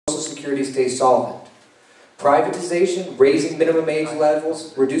Security stay solvent? Privatization, raising minimum age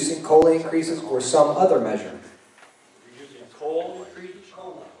levels, reducing COLA increases, or some other measure? Reducing coal increases?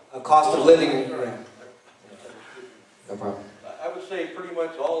 A cost of living. Yeah. No problem. I would say pretty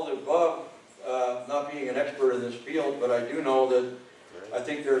much all of the above, not being an expert in this field, but I do know that I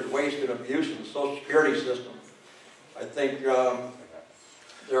think there's waste and abuse in the Social Security system. I think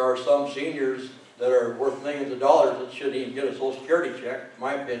there are some seniors that are worth millions of dollars that shouldn't even get a Social Security check, in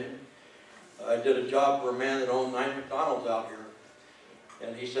my opinion. I did a job for a man that owned 9 McDonald's out here,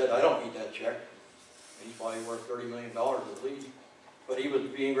 and he said, I don't need that check. He's probably worth $30 million at least. But he was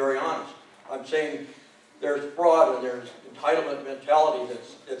being very honest. I'm saying there's fraud and there's entitlement mentality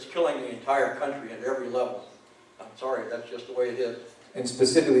that's killing the entire country at every level. I'm sorry, that's just the way it is. And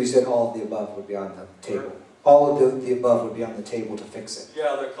specifically, you said all of the above would be on the table. Sure. All of the above would be on the table to fix it.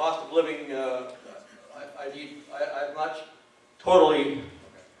 Yeah, the cost of living, I'm not totally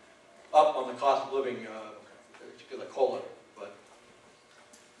up on the cost of living, the COLA, but.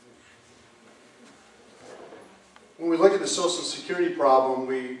 When we look at the Social Security problem,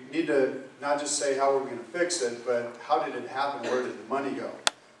 we need to not just say how we're going to fix it, but how did it happen, where did the money go?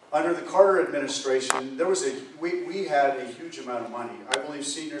 Under the Carter administration, there was we had a huge amount of money. I believe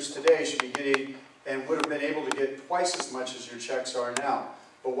seniors today should be getting and would have been able to get twice as much as your checks are now.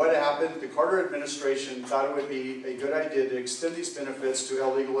 But what happened? The Carter administration thought it would be a good idea to extend these benefits to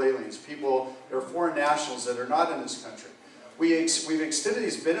illegal aliens, people that are foreign nationals that are not in this country. We've extended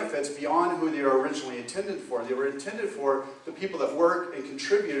these benefits beyond who they were originally intended for. They were intended for the people that work and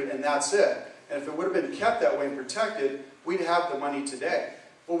contributed, and that's it. And if it would have been kept that way and protected, we'd have the money today.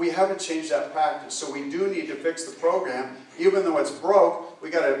 Well, we haven't changed that practice, so we do need to fix the program. Even though it's broke,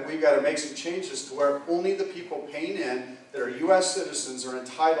 we've got to make some changes to where only the people paying in that are U.S. citizens are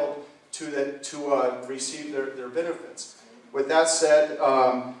entitled to receive their benefits. With that said,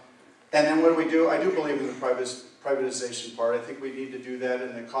 and then what do we do? I do believe in the privatization part. I think we need to do that,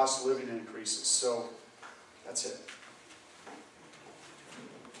 and the cost of living increases. So that's it.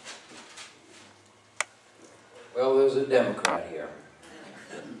 Well, there's a Democrat here.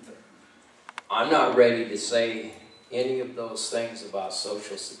 I'm not ready to say any of those things about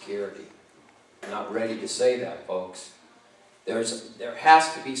Social Security. I'm not ready to say that, folks. There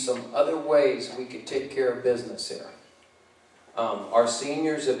has to be some other ways we could take care of business here. Our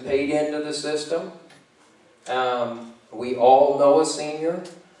seniors have paid into the system. We all know a senior,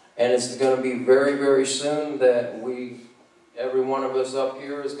 and it's going to be very, very soon that every one of us up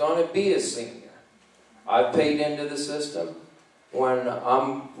here is going to be a senior. I've paid into the system. When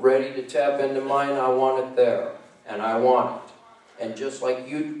I'm ready to tap into mine, I want it there, and I want it. And just like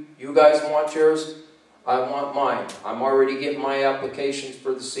you guys want yours, I want mine. I'm already getting my applications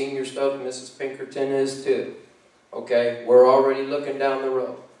for the senior stuff. Mrs. Pinkerton is too. Okay, we're already looking down the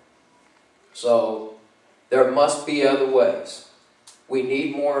road. So there must be other ways. We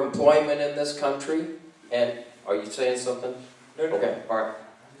need more employment in this country. And are you saying something? No. Okay, all right.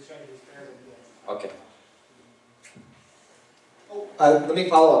 I'm just trying to be fair with you. Okay. Let me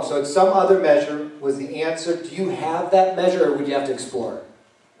follow up. So it's some other measure was the answer. Do you have that measure, or would you have to explore it?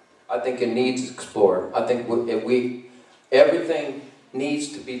 I think it needs explored. I think everything needs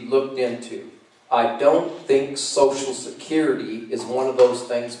to be looked into. I don't think Social Security is one of those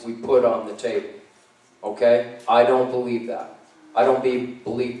things we put on the table. Okay? I don't believe that. I don't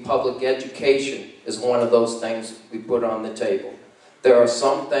believe public education is one of those things we put on the table. There are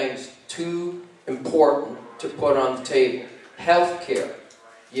some things too important to put on the table. Healthcare.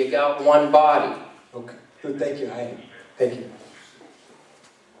 You got one body. Okay. Good. Thank you. Thank you.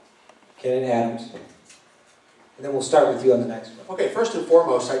 Ken and Adams. And then we'll start with you on the next one. Okay, first and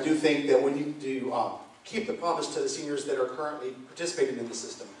foremost, I do think that we need to keep the promise to the seniors that are currently participating in the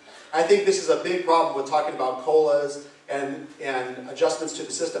system. I think this is a big problem with talking about COLAs and adjustments to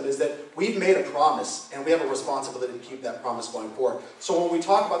the system, is that we've made a promise and we have a responsibility to keep that promise going forward. So when we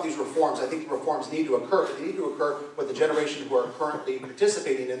talk about these reforms, I think the reforms need to occur, but they need to occur with the generation who are currently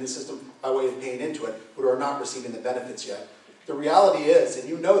participating in the system by way of paying into it, but who are not receiving the benefits yet. The reality is, and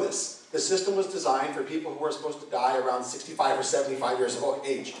you know this, the system was designed for people who are supposed to die around 65 or 75 years of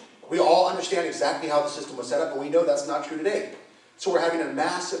age. We all understand exactly how the system was set up, and we know that's not true today. So we're having a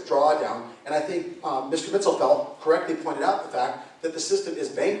massive drawdown, and I think Mr. Mitzelfeld correctly pointed out the fact that the system is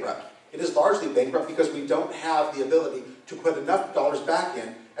bankrupt. It is largely bankrupt because we don't have the ability to put enough dollars back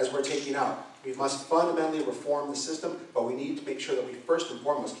in as we're taking out. We must fundamentally reform the system, but we need to make sure that we first and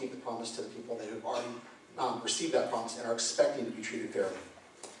foremost keep the promise to the people that have already received that promise and are expecting to be treated fairly.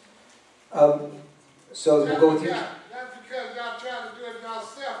 So we'll go with you. That's because y'all trying to do it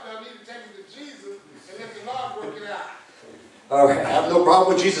yourself. Y'all need to take it to Jesus and let the Lord work it out. All I right. have no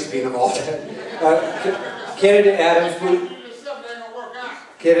problem with Jesus being involved. Candidate Adams, This stuff ain't gonna work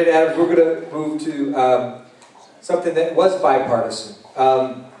out. Candidate Adams, we're going to move to something that was bipartisan.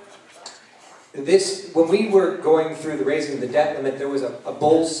 When we were going through the raising of the debt limit, there was a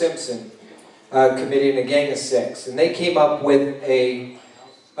Bowles-Simpson committee and a gang of 6, and they came up with a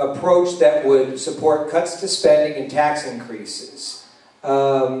approach that would support cuts to spending and tax increases.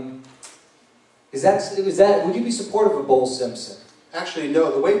 Would you be supportive of Bowles-Simpson? Actually, no.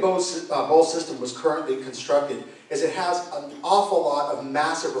 The way Bowles' system was currently constructed is it has an awful lot of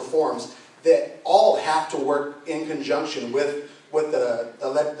massive reforms that all have to work in conjunction with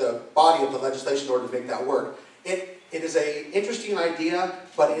the body of the legislation in order to make that work. It is an interesting idea,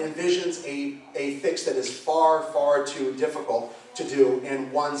 but it envisions a fix that is far, far too difficult to do in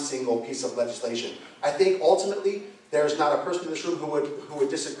one single piece of legislation. I think ultimately there's not a person in this room who would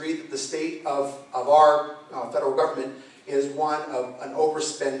disagree that the state of our federal government is one of an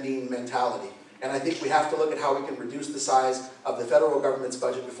overspending mentality. And I think we have to look at how we can reduce the size of the federal government's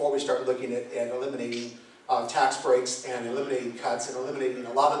budget before we start looking at eliminating tax breaks and eliminating cuts and eliminating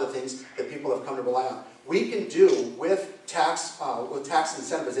a lot of the things that people have come to rely on. We can do with tax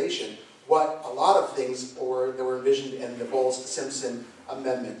incentivization what a lot of things that were envisioned in the Bowles-Simpson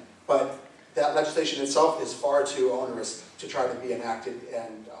amendment. But that legislation itself is far too onerous to try to be enacted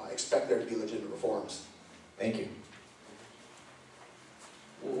and expect there to be legitimate reforms. Thank you.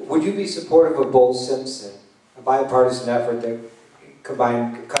 Would you be supportive of Bowles-Simpson, a bipartisan effort that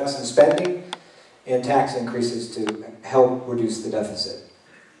combined cuts in spending and tax increases to help reduce the deficit?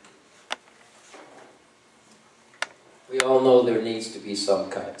 We all know there needs to be some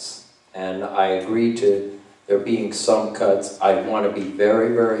cuts, and I agree to there being some cuts. I want to be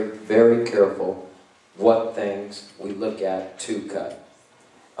very, very, very careful what things we look at to cut.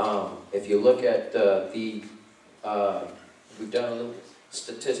 If you look at we've done a little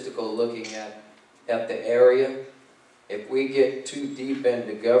statistical looking at the area. If we get too deep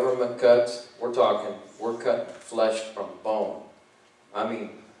into government cuts, we're cutting flesh from bone. I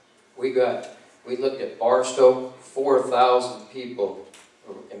mean, we looked at Barstow, 4,000 people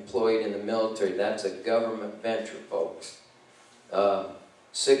employed in the military. That's a government venture, folks.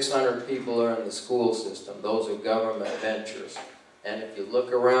 600 people are in the school system. Those are government ventures. And if you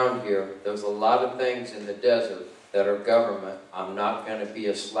look around here, there's a lot of things in the desert that are government. I'm not going to be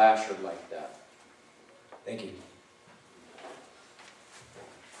a slasher like that. Thank you.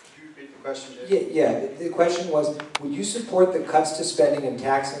 Could you repeat the question, Dave? Yeah, the question was, would you support the cuts to spending and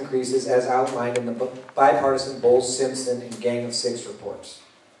tax increases as outlined in the bipartisan Bowles-Simpson and Gang of 6 reports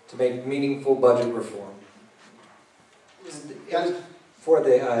to make meaningful budget reform? For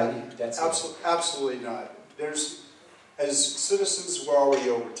the debt ceiling. Absolutely not. As citizens, we're already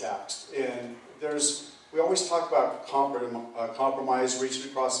overtaxed, and we always talk about compromise,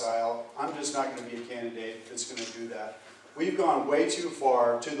 reaching across the aisle. I'm just not going to be a candidate that's going to do that. We've gone way too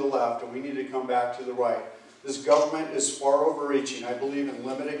far to the left, and we need to come back to the right. This government is far overreaching. I believe in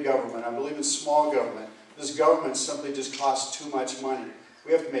limited government. I believe in small government. This government simply just costs too much money.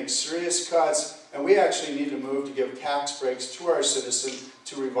 We have to make serious cuts, and we actually need to move to give tax breaks to our citizens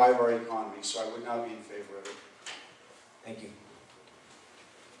to revive our economy. So I would not be in favor of it. Thank you.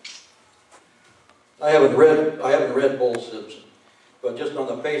 I haven't read Bowles-Simpson, but just on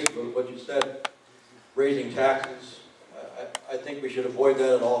the face of what you said, raising taxes, I think we should avoid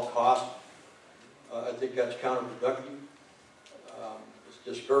that at all costs. I think that's counterproductive. It's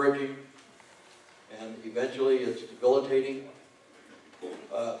discouraging, and eventually it's debilitating,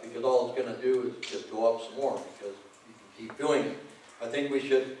 because all it's going to do is just go up some more, because you can keep doing it. I think we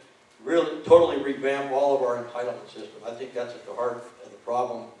should really totally revamp all of our entitlement system. I think that's at the heart of the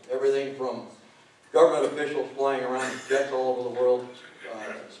problem. Everything from government officials flying around in jets all over the world,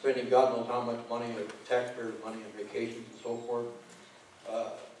 spending God knows how much money, taxpayers' money on vacations and so forth.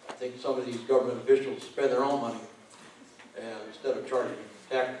 I think some of these government officials spend their own money instead of charging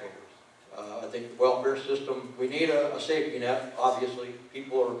taxpayers. I think the welfare system, we need a safety net, obviously.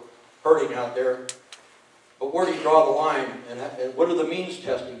 People are hurting out there. But where do you draw the line? And what are the means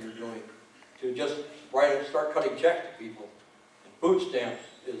testing you're doing to just start cutting checks to people? And food stamps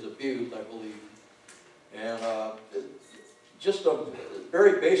is abused, I believe. And just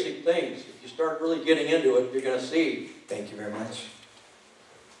very basic things. If you start really getting into it, you're going to see. Thank you very much.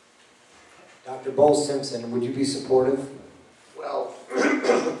 Dr. Bowles-Simpson, would you be supportive? Well,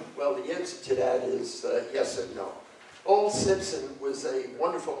 the answer to that is yes and no. Bowles-Simpson was a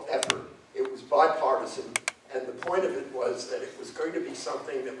wonderful effort. It was bipartisan, and the point of it was that it was going to be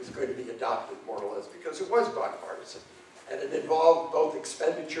something that was going to be adopted, more or less, because it was bipartisan. And it involved both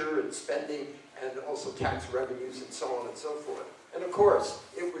expenditure and spending and also tax revenues and so on and so forth. And of course,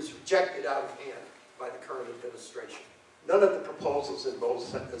 it was rejected out of hand by the current administration. None of the proposals in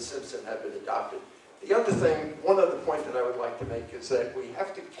Bowles-Simpson have been adopted. The other thing, one other point that I would like to make is that we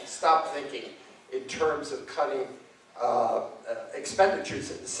have to stop thinking in terms of cutting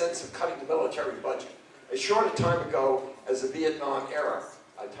expenditures in the sense of cutting the military budget. As short a time ago as the Vietnam era,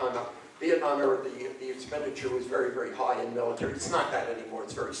 the expenditure was very, very high in military. It's not that anymore.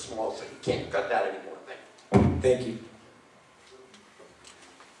 It's very small, so you can't cut that anymore. Thank you.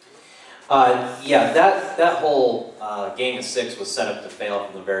 Yeah, that whole Gang of Six was set up to fail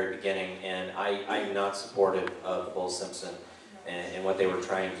from the very beginning, and I'm not supportive of the Bowles-Simpson and what they were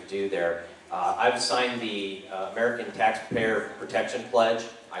trying to do there. I've signed the American Taxpayer Protection Pledge.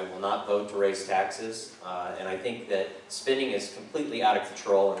 I will not vote to raise taxes, and I think that spending is completely out of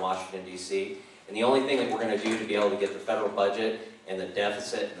control in Washington, D.C., and the only thing that we're going to do to be able to get the federal budget and the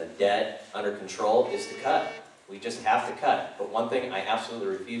deficit and the debt under control is to cut. We just have to cut. But one thing I absolutely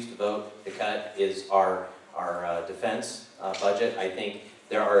refuse to vote to cut is our defense budget. I think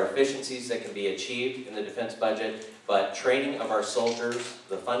there are efficiencies that can be achieved in the defense budget, but training of our soldiers,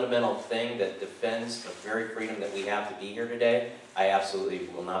 the fundamental thing that defends the very freedom that we have to be here today, I absolutely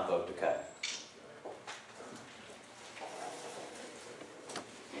will not vote to cut.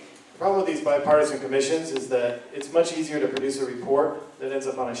 The problem with these bipartisan commissions is that it's much easier to produce a report that ends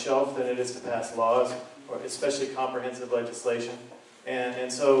up on a shelf than it is to pass laws, or especially comprehensive legislation.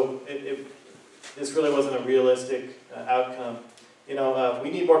 And so this really wasn't a realistic outcome. You know,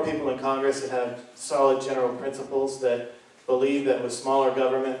 we need more people in Congress that have solid general principles that believe that with smaller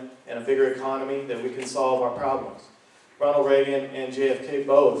government and a bigger economy that we can solve our problems. Ronald Reagan and JFK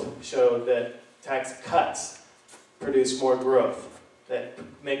both showed that tax cuts produce more growth, that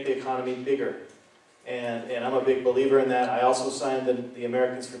make the economy bigger. And I'm a big believer in that. I also signed the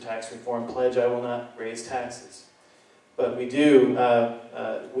Americans for Tax Reform pledge. I will not raise taxes. But we do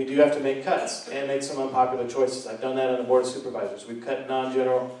have to make cuts and make some unpopular choices. I've done that on the Board of Supervisors. We've cut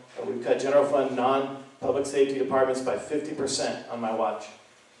general fund non-public safety departments by 50% on my watch.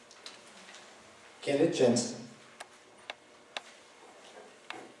 Candidate Jensen.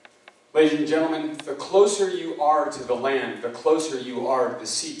 Ladies and gentlemen, the closer you are to the land, the closer you are to the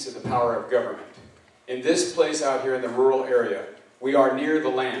seats of the power of government. In this place out here in the rural area, we are near the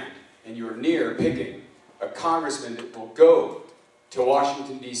land, and you are near picking a congressman that will go to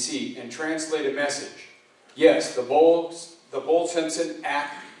Washington, D.C. and translate a message. Yes, the Bowles-Simpson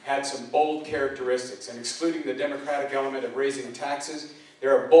Act had some bold characteristics, and excluding the Democratic element of raising taxes,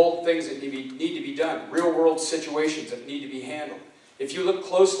 there are bold things that need to be done, real-world situations that need to be handled. If you look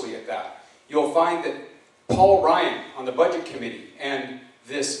closely at that, you'll find that Paul Ryan on the Budget Committee and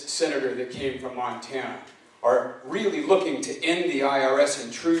this senator that came from Montana are really looking to end the IRS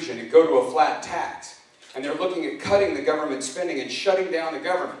intrusion and go to a flat tax. And they're looking at cutting the government spending and shutting down the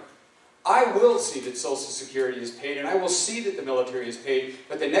government. I will see that Social Security is paid, and I will see that the military is paid,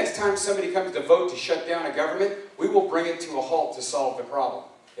 but the next time somebody comes to vote to shut down a government, we will bring it to a halt to solve the problem,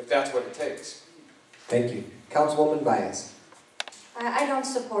 if that's what it takes. Thank you. Councilwoman Baez. I don't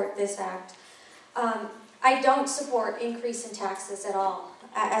support this act. I don't support increase in taxes at all.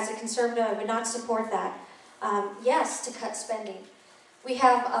 As a conservative, I would not support that. Yes, to cut spending. We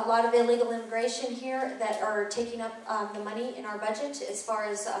have a lot of illegal immigration here that are taking up the money in our budget as far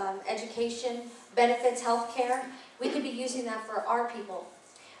as education, benefits, health care. We could be using that for our people.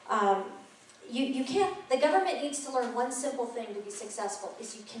 You can't, the government needs to learn one simple thing to be successful,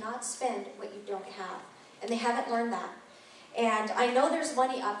 is you cannot spend what you don't have. And they haven't learned that. And I know there's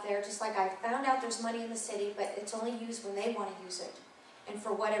money up there, just like I found out there's money in the city, but it's only used when they want to use it. And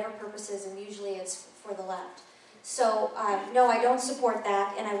for whatever purposes, and usually it's for the left. So, no, I don't support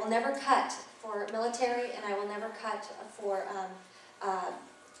that, and I will never cut for military, and I will never cut for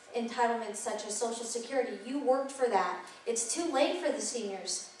entitlements such as Social Security. You worked for that. It's too late for the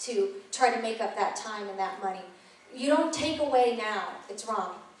seniors to try to make up that time and that money. You don't take away now. It's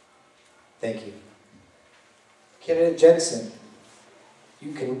wrong. Thank you. Candidate Jensen,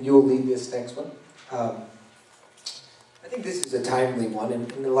 you'll lead this next one. I think this is a timely one,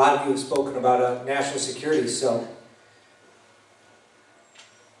 and a lot of you have spoken about national security. So,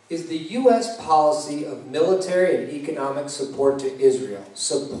 is the U.S. policy of military and economic support to Israel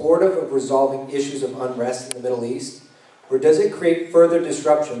supportive of resolving issues of unrest in the Middle East, or does it create further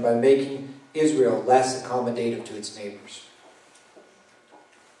disruption by making Israel less accommodative to its neighbors?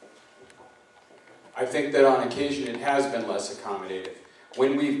 I think that on occasion it has been less accommodative.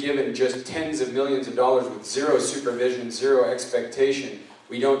 When we've given just tens of millions of dollars with zero supervision, zero expectation,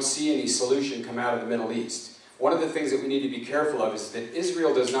 we don't see any solution come out of the Middle East. one of the things that we need to be careful of is that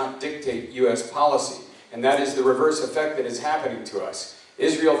Israel does not dictate U.S. policy, and that is the reverse effect that is happening to us.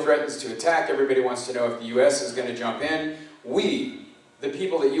 Israel threatens to attack. Everybody wants to know if the U.S. is going to jump in. We, the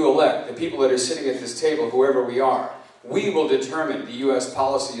people that you elect, the people that are sitting at this table, whoever we are, we will determine the U.S.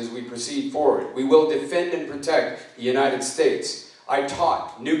 policy as we proceed forward. We will defend and protect the United States. I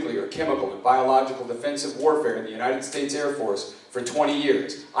taught nuclear, chemical, and biological defensive warfare in the United States Air Force for 20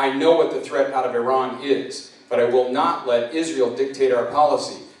 years. I know what the threat out of Iran is, but I will not let Israel dictate our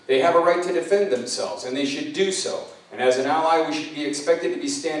policy. They have a right to defend themselves, and they should do so. And as an ally, we should be expected to be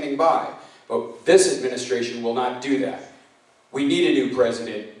standing by. But this administration will not do that. We need a new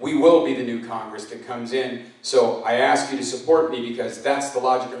president. We will be the new Congress that comes in. So I ask you to support me because that's the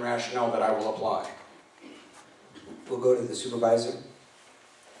logic and rationale that I will apply. We'll go to the supervisor.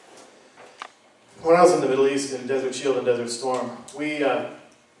 When I was in the Middle East in Desert Shield and Desert Storm, we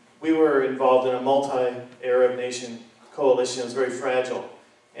were involved in a multi-Arab nation coalition. It was very fragile.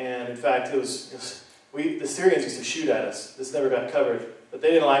 And in fact, the Syrians used to shoot at us. This never got covered. But they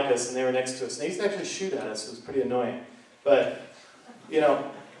didn't like us, and they were next to us. And they used to actually shoot at us. It was pretty annoying. But, you know,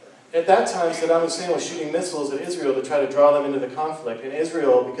 at that time, Saddam Hussein was shooting missiles at Israel to try to draw them into the conflict. And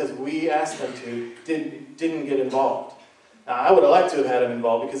Israel, because we asked them to, didn't get involved. Now, I would have liked to have had them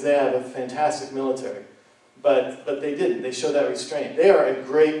involved because they have a fantastic military. But they didn't. They showed that restraint. They are a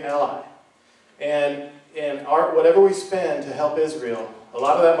great ally. And whatever we spend to help Israel, a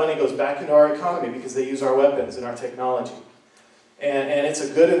lot of that money goes back into our economy because they use our weapons and our technology. And it's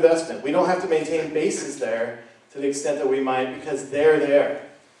a good investment. We don't have to maintain bases there to the extent that we might because they're there.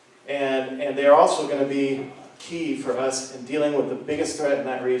 And they're also going to be key for us in dealing with the biggest threat in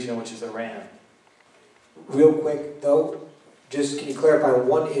that region, which is Iran. Real quick, though, just can you clarify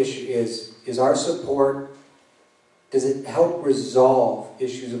one issue is our support, does it help resolve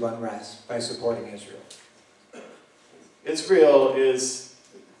issues of unrest by supporting Israel? Israel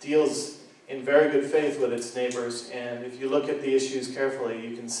deals in very good faith with its neighbors, and if you look at the issues carefully,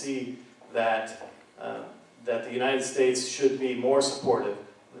 you can see that that the United States should be more supportive,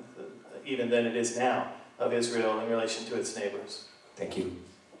 even than it is now, of Israel in relation to its neighbors. Thank you.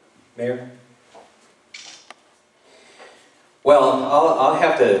 Mayor? Well, I'll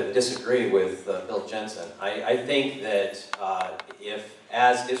have to disagree with Bill Jensen. I think that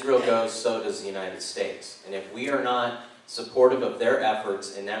as Israel goes, so does the United States. And if we are not supportive of their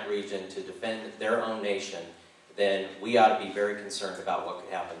efforts in that region to defend their own nation, then we ought to be very concerned about what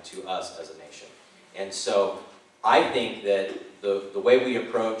could happen to us as a nation. And so I think that the way we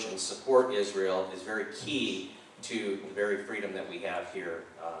approach and support Israel is very key to the very freedom that we have here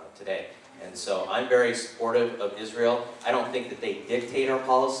today. And so I'm very supportive of Israel. I don't think that they dictate our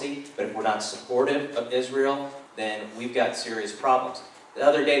policy, but if we're not supportive of Israel, then we've got serious problems. The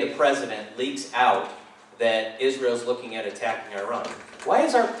other day, the president leaks out that Israel's looking at attacking Iran. Why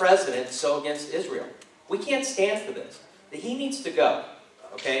is our president so against Israel? We can't stand for this. He needs to go,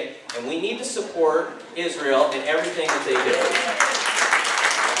 okay? And we need to support Israel in everything that they do.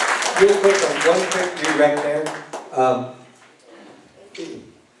 Real quick, one quick redirect there.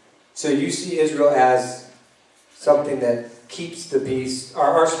 So you see Israel as something that keeps the peace,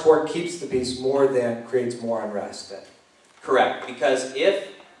 our support keeps the peace more than creates more unrest. Then. Correct, because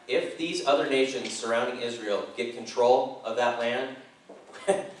if these other nations surrounding Israel get control of that land,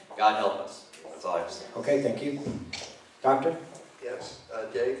 God help us. That's all I have to say. Okay, thank you. Doctor? Yes,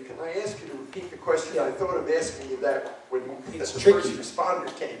 Dave, can I ask you to repeat the question? I thought of asking you that when the first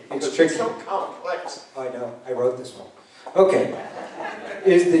responder came. It's tricky. It's so complex. I know, I wrote this one. Okay.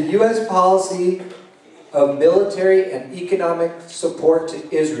 Is the U.S. policy of military and economic support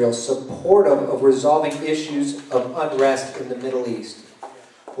to Israel supportive of resolving issues of unrest in the Middle East?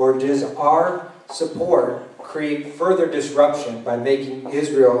 Or does our support create further disruption by making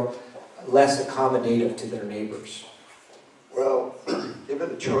Israel less accommodative to their neighbors? Well,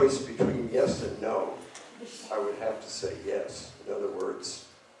 given a choice between yes and no, I would have to say yes. In other words,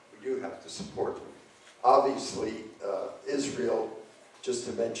 we do have to support them. Obviously, Israel, just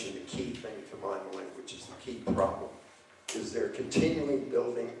to mention the key thing to my mind, which is the key problem, is their continuing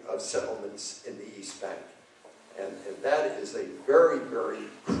building of settlements in the East Bank. And that is a very, very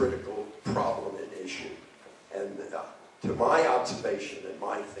critical problem and issue. And to my observation and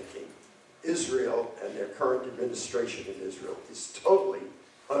my thinking, Israel and their current administration in Israel is totally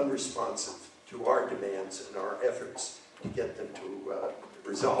unresponsive to our demands and our efforts to get them to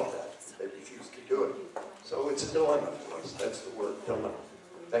resolve that. They refuse to do it. So it's a dilemma for us. That's the word, dilemma.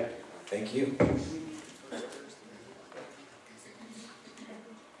 Thank you. Thank you.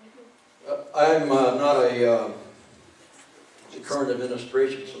 I'm not a current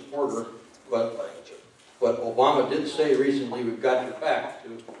administration supporter, but But Obama did say recently, we've got your back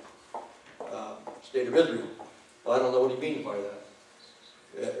to state of Israel. Well, I don't know what he means by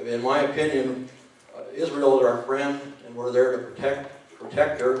that. In my opinion, Israel is our friend, and we're there to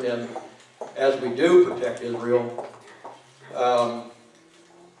protect her. And as we do protect Israel, I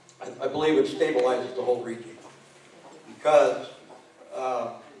believe it stabilizes the whole region. Because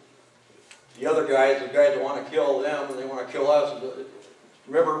the other guys, the guys that want to kill them and they want to kill us,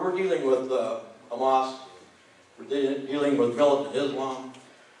 remember, we're dealing with Hamas, we're dealing with militant Islam,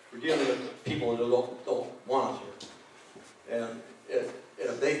 we're dealing with people that don't want us here. And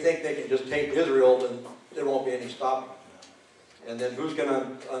if they think they can just take Israel, then there won't be any stopping them. And then who's going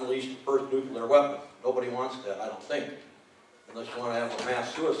to unleash the first nuclear weapon? Nobody wants that, I don't think. Unless you want to have a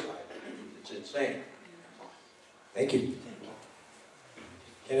mass suicide. It's insane. Thank you.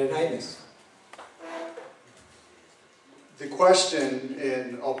 Candidate Hines. The question,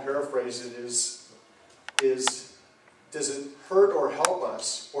 and I'll paraphrase it, is does it hurt or help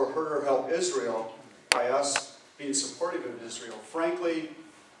us, or hurt or help Israel by us being supportive of Israel? Frankly,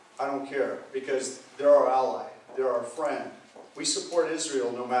 I don't care, because they're our ally, they're our friend. We support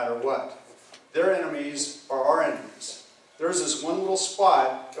Israel no matter what. Their enemies are our enemies. There's this one little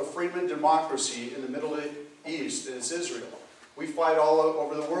spot of freedom and democracy in the Middle East, and it's Israel. We fight all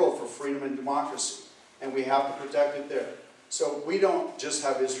over the world for freedom and democracy, and we have to protect it there. So we don't just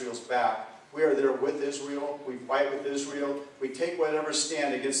have Israel's back. We are there with Israel. We fight with Israel. We take whatever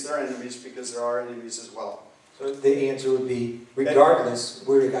stand against their enemies because they're our enemies as well. So the answer would be, regardless,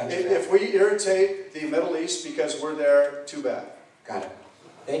 we're got your back. If we irritate the Middle East because we're there, too bad. Got it.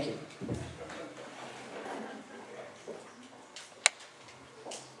 Thank you.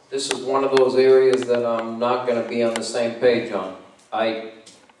 This is one of those areas that I'm not going to be on the same page on. I'm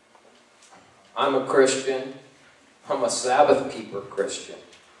a Christian. I'm a Sabbath keeper Christian.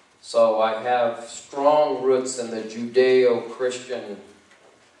 So I have strong roots in the Judeo-Christian,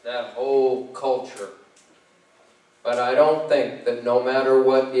 that whole culture. But I don't think that no matter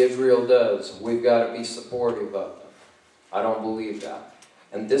what Israel does, we've got to be supportive of them. I don't believe that.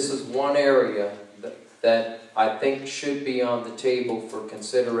 And this is one area that I think should be on the table for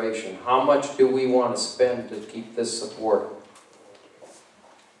consideration. How much do we want to spend to keep this support?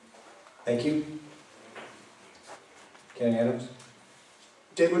 Thank you. Ken Adams.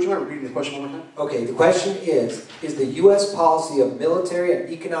 Dave, would you mind repeating the question one more time? Okay, the question is the U.S. policy of military and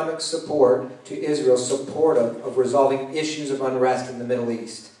economic support to Israel supportive of resolving issues of unrest in the Middle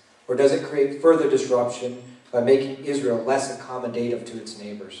East? Or does it create further disruption by making Israel less accommodative to its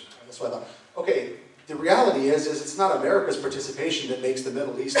neighbors? That's what I thought. Okay, the reality is it's not America's participation that makes the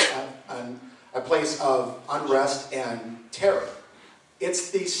Middle East a place of unrest and terror. It's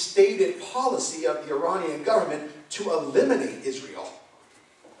the stated policy of the Iranian government to eliminate Israel.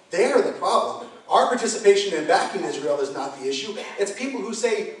 They're the problem. Our participation in backing Israel is not the issue. It's people who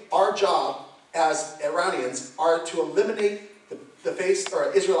say our job as Iranians are to eliminate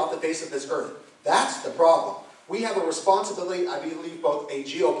Israel off the face of this earth. That's the problem. We have a responsibility, I believe, both a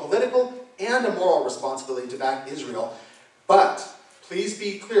geopolitical and a moral responsibility to back Israel. But please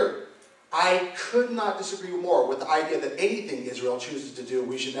be clear, I could not disagree more with the idea that anything Israel chooses to do,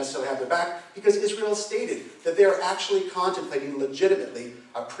 we should necessarily have their back, because Israel stated that they are actually contemplating legitimately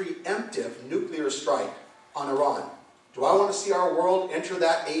a preemptive nuclear strike on Iran. Do I want to see our world enter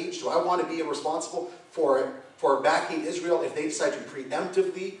that age? Do I want to be responsible for backing Israel if they decide to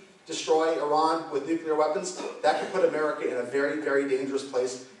preemptively destroy Iran with nuclear weapons? That could put America in a very, very dangerous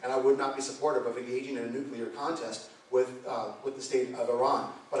place, and I would not be supportive of engaging in a nuclear contest with the state of Iran.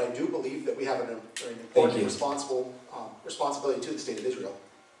 But I do believe that we have an important responsibility to the state of Israel.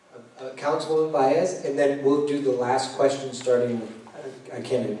 Councilwoman Baez, and then we'll do the last question starting with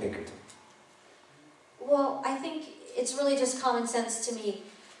Candidate Pinkerton. Well, I think it's really just common sense to me.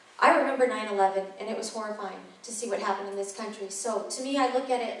 I remember 9/11, and it was horrifying to see what happened in this country. So to me, I look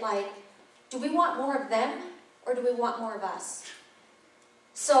at it like, do we want more of them, or do we want more of us?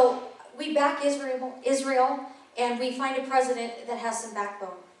 So we back Israel, and we find a president that has some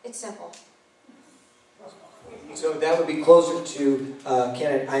backbone. It's simple. So that would be closer to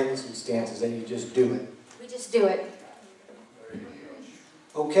Candidate Hines' stances, that you just do it. We just do it.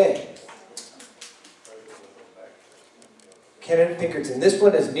 Okay. Candidate Pinkerton, this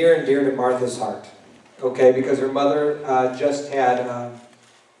one is near and dear to Martha's heart, okay, because her mother just had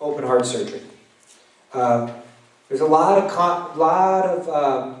open heart surgery. There's a lot of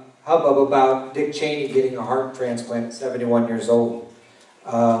hubbub about Dick Cheney getting a heart transplant at 71 years old.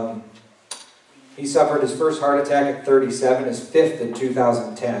 He suffered his first heart attack at 37, his fifth in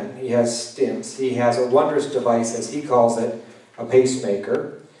 2010. He has stents. He has a wondrous device, as he calls it, a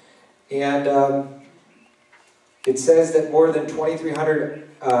pacemaker. And It says that more than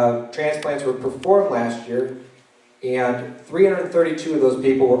 2,300 transplants were performed last year, and 332 of those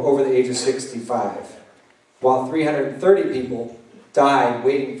people were over the age of 65, while 330 people died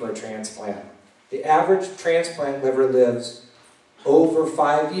waiting for a transplant. The average transplant liver lives over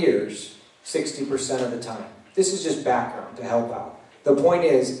 5 years, 60% of the time. This is just background to help out. The point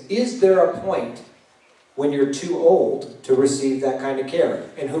is there a point when you're too old to receive that kind of care?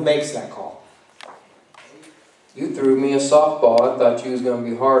 And who makes that call? You threw me a softball. I thought you was going to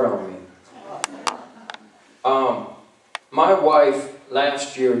be hard on me. My wife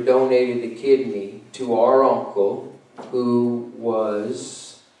last year donated a kidney to our uncle, who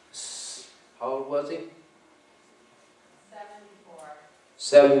was, how old was he?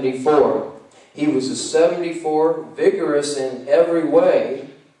 74. He was a 74, vigorous in every way,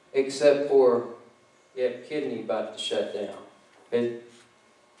 except for he had kidney about to shut down.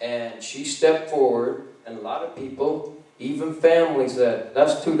 And she stepped forward, and a lot of people, even family, said,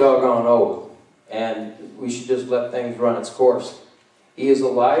 that's too doggone old, and we should just let things run its course. He is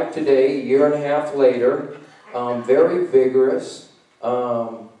alive today, a year and a half later, very vigorous.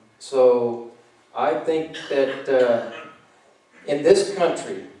 So I think that in this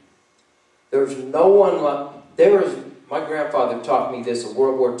country, there's no one like, my grandfather taught me this, a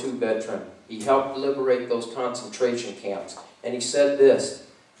World War II veteran. He helped liberate those concentration camps. And he said this,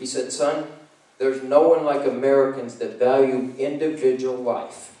 he said, son, there's no one like Americans that value individual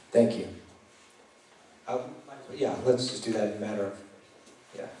life. Thank you. Yeah, let's just do that in a matter of,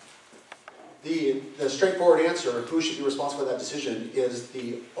 yeah. The straightforward answer, who should be responsible for that decision, is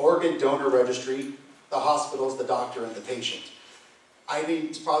the organ donor registry, the hospitals, the doctor, and the patient. I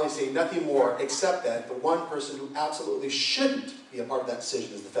need to probably say nothing more except that the one person who absolutely shouldn't be a part of that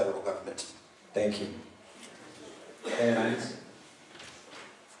decision is the federal government. Thank you. And I'd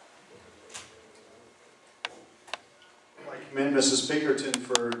like to commend Mrs. Pinkerton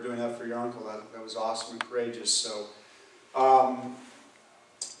for doing that for your uncle. That was awesome and courageous. So,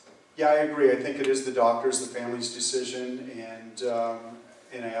 yeah, I agree. I think it is the doctor's, the family's decision,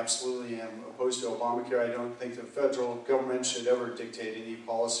 and I absolutely am opposed to Obamacare. I don't think the federal government should ever dictate any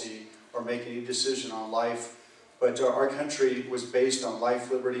policy or make any decision on life. But our country was based on life,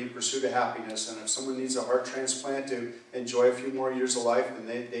 liberty, pursuit of happiness. And if someone needs a heart transplant to enjoy a few more years of life, then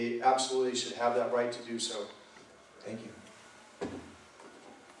they absolutely should have that right to do so. Thank you.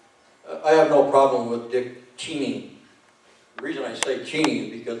 I have no problem with Dick Cheney. The reason I say Cheney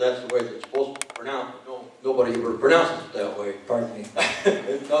is because that's the way it's supposed to be pronounced. Nobody ever pronounces it that way. Pardon me.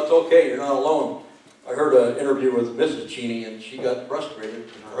 It's okay, you're not alone. I heard an interview with Mrs. Cheney, and she got frustrated,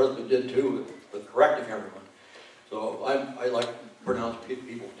 and her husband did too, with correcting everyone. So I like to pronounce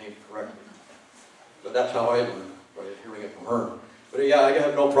people's names correctly. But that's how I learned, by hearing it from her. But yeah, I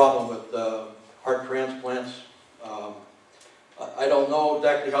have no problem with heart transplants. I don't know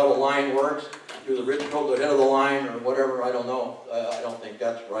exactly how the line works. Do the rich go to the head of the line or whatever? I don't know. I don't think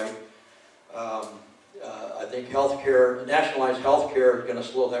that's right. I think healthcare, nationalized healthcare is going to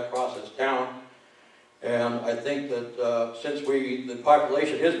slow that process down. And I think that since the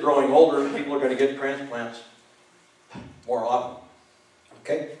population is growing older, people are going to get transplants more often.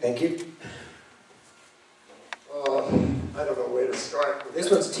 Okay, thank you. I don't know where to start with This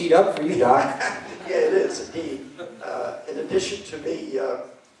that. one's teed up for you, Doc. Yeah, it is indeed. In addition to me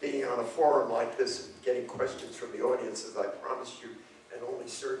being on a forum like this and getting questions from the audience, as I promised you, and only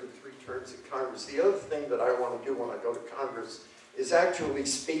serving 3 terms in Congress, the other thing that I want to do when I go to Congress is actually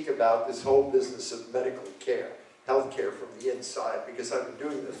speak about this whole business of medical care, health care from the inside, because I've been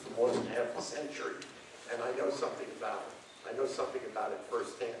doing this for more than half a century, and I know something about it. I know something about it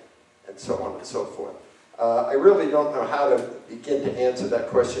firsthand, and so on and so forth. I really don't know how to begin to answer that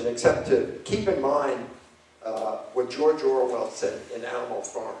question, except to keep in mind what George Orwell said in Animal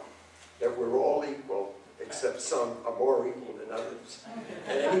Farm, that we're all equal, except some are more equal than others.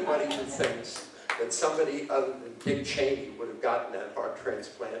 And anybody who thinks that somebody other than Dick Cheney would have gotten that heart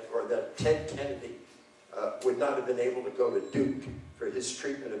transplant, or that Ted Kennedy would not have been able to go to Duke for his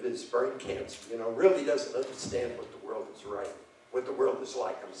treatment of his brain cancer, really doesn't understand what the world is what the world is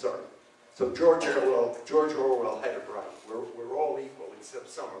like, I'm sorry. So George Orwell had it right. We're all equal, except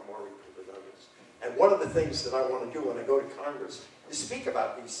some are more equal than others. And one of the things that I want to do when I go to Congress is speak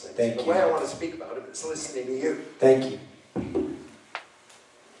about these things. Thank the you. way I want to speak about it is listening to you. Thank you.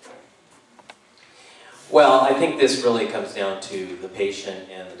 Well, I think this really comes down to the patient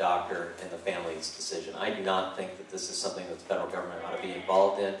and the doctor and the family's decision. I do not think that this is something that the federal government ought to be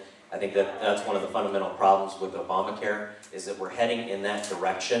involved in. I think that that's one of the fundamental problems with Obamacare, is that we're heading in that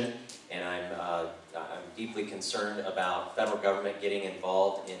direction, and I'm deeply concerned about federal government getting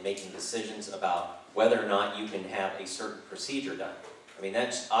involved in making decisions about whether or not you can have a certain procedure done. I mean,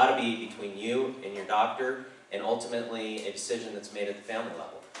 that ought to be between you and your doctor, and ultimately a decision that's made at the family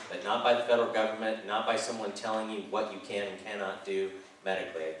level, but not by the federal government, not by someone telling you what you can and cannot do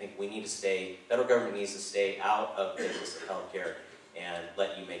medically. I think we need to stay, federal government needs to stay out of the business of healthcare and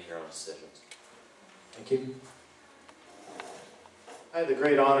let you make your own decisions. Thank you. I had the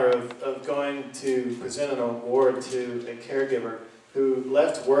great honor of going to present an award to a caregiver who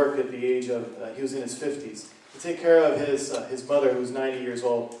left work at the age of, he was in his 50s, to take care of his mother, who's 90 years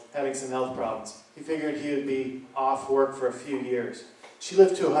old, having some health problems. He figured he would be off work for a few years. She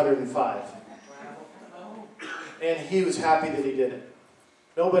lived to 105. And he was happy that he did it.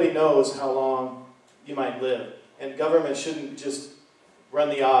 Nobody knows how long you might live. And government shouldn't just run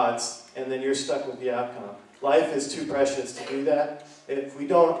the odds and then you're stuck with the outcome. Life is too precious to do that. If we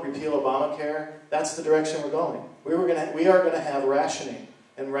don't repeal Obamacare, that's the direction we're going. We are going to have rationing.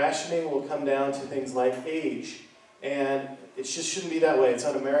 And rationing will come down to things like age. And it just shouldn't be that way. It's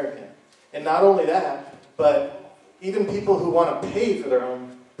un-American. And not only that, but even people who want to pay for their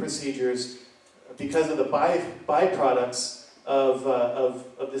own procedures, because of the byproducts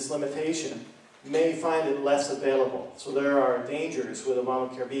of this limitation, may find it less available. So there are dangers with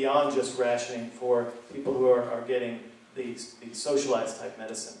Obamacare beyond just rationing for people who are getting the socialized type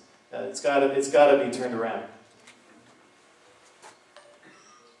medicine. It's got to be turned around.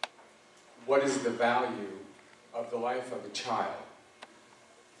 What is the value of the life of a child?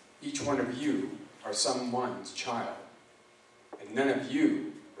 Each one of you are someone's child, and none of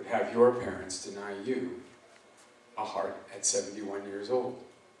you would have your parents deny you a heart at 71 years old.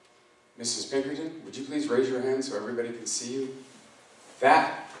 Mrs. Pinkerton, would you please raise your hand so everybody can see you?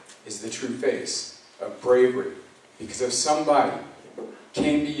 That is the true face of bravery. Because if somebody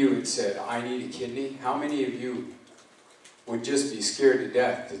came to you and said, I need a kidney, how many of you would just be scared to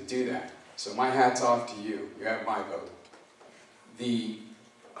death to do that? So my hat's off to you. You have my vote. The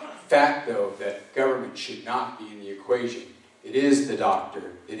fact, though, that government should not be in the equation. It is the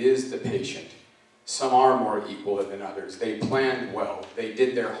doctor. It is the patient. Some are more equal than others. They planned well. They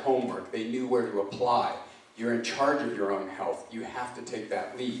did their homework. They knew where to apply. You're in charge of your own health. You have to take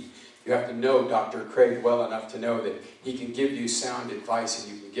that lead. You have to know Dr. Craig well enough to know that he can give you sound advice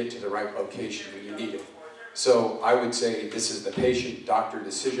and you can get to the right location when you need it. So I would say this is the patient-doctor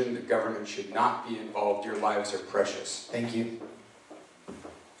decision. The government should not be involved. Your lives are precious. Thank you.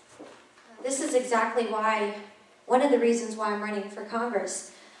 This is exactly why, one of the reasons why I'm running for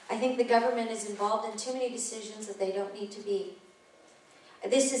Congress. I think the government is involved in too many decisions that they don't need to be.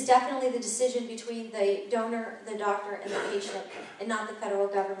 This is definitely the decision between the donor, the doctor, and the patient, and not the federal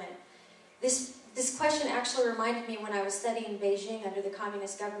government. This question actually reminded me when I was studying in Beijing under the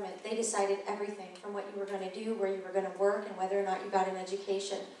communist government. They decided everything from what you were going to do, where you were going to work, and whether or not you got an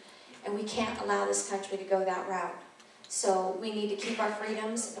education. And we can't allow this country to go that route. So we need to keep our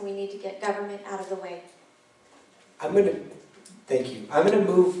freedoms, and we need to get government out of the way. Thank you. I'm going to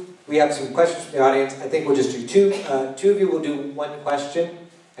move. We have some questions from the audience. I think we'll just do two. Two of you will do one question,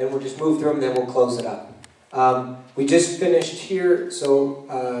 and we'll just move through them, and then we'll close it up. We just finished here,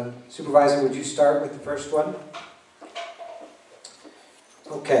 so Supervisor, would you start with the first one?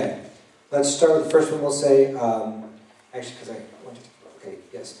 Okay. Let's start with the first one. We'll say, actually, because I wanted to, okay,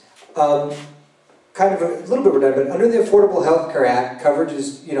 yes. Kind of a little bit redundant, but under the Affordable Health Care Act, coverage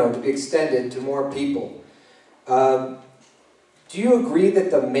is, to be extended to more people. Do you agree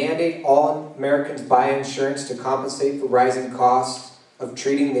that the mandate all Americans buy insurance to compensate for rising costs of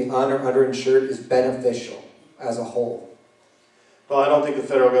treating the un- or underinsured is beneficial as a whole? Well, I don't think the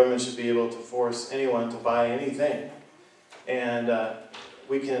federal government should be able to force anyone to buy anything. And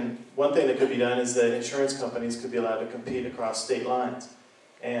one thing that could be done is that insurance companies could be allowed to compete across state lines.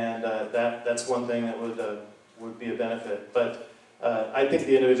 And that's one thing that would be a benefit. But I think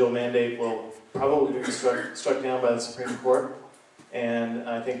the individual mandate will probably be struck down by the Supreme Court. And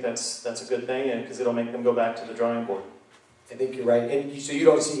I think that's a good thing, because it'll make them go back to the drawing board. I think you're right. And so you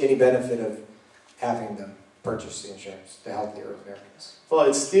don't see any benefit of having them purchase the insurance, the healthier Americans? Well,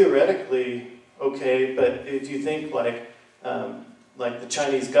 it's theoretically okay, but if you think like the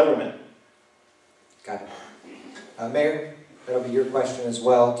Chinese government. Got it. Mayor, that'll be your question as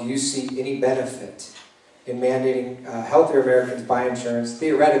well. Do you see any benefit in mandating healthier Americans buy insurance,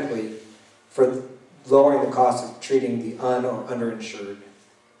 theoretically, for lowering the cost of treating the un- or underinsured?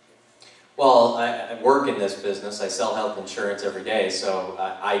 Well, I work in this business. I sell health insurance every day, so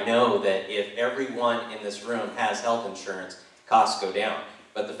I know that if everyone in this room has health insurance, costs go down.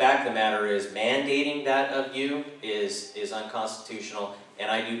 But the fact of the matter is, mandating that of you is unconstitutional,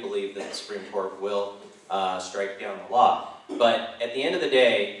 and I do believe that the Supreme Court will strike down the law. But at the end of the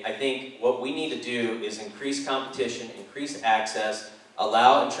day, I think what we need to do is increase competition, increase access,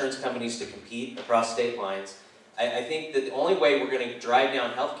 allow insurance companies to compete across state lines. I think that the only way we're going to drive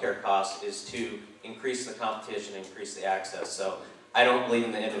down healthcare costs is to increase the competition, increase the access. So I don't believe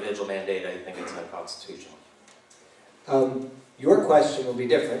in the individual mandate. I think it's unconstitutional. Your question will be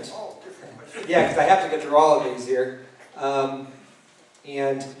different. Yeah, because I have to get through all of these here.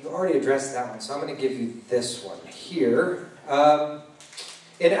 And you already addressed that one, so I'm going to give you this one here.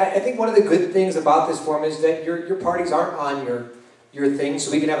 And I think one of the good things about this forum is that your parties aren't on your thing,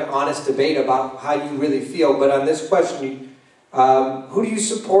 so we can have an honest debate about how you really feel. But on this question, who do you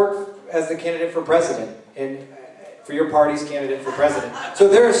support as the candidate for president? And for your party's candidate for president. So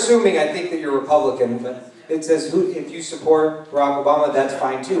they're assuming, I think, that you're Republican, but it says if you support Barack Obama, that's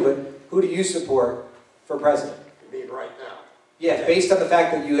fine too, but who do you support for president? You mean right now? Yeah, based on the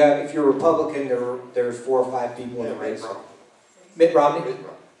fact that you have, if you're Republican, there's 4 or 5 people in the race. Mitt Romney? Mitt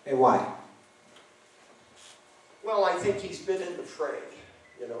Romney. And why? Well, I think he's been in the fray.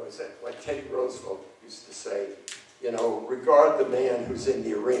 You know, is that like Teddy Roosevelt used to say, you know, regard the man who's in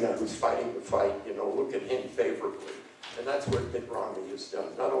the arena, who's fighting the fight, you know, look at him favorably. And that's what Mitt Romney has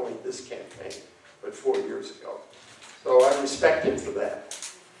done, not only this campaign, but 4 years ago. So I respect him for that.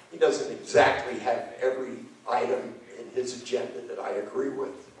 He doesn't exactly have every item in his agenda that I agree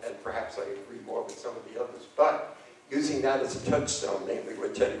with, and perhaps I agree more with some of the others. But using that as a touchstone, namely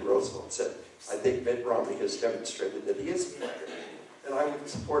what Teddy Roosevelt said, I think Mitt Romney has demonstrated that he is a player, and I would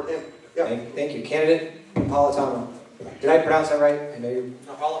support him. Yeah. Thank you. Candidate Politcal. Did I pronounce that right? I know you.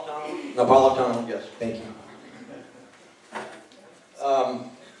 Napolitano? Napolitano, yes. Thank you.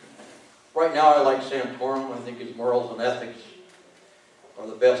 Right now I like Santorum. I think his morals and ethics are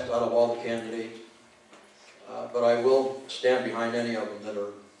the best out of all the candidates. But I will stand behind any of them that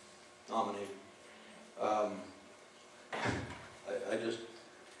are nominated.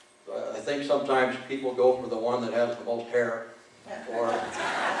 I think sometimes people go for the one that has the most hair, or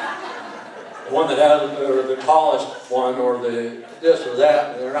the one that has, or the tallest one, or the this or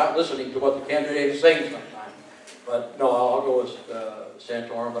that. They're not listening to what the candidate is saying sometimes. But no, I'll go with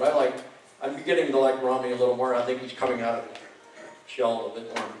Santorum. But I'm beginning to like Romney a little more. I think he's coming out of the shell a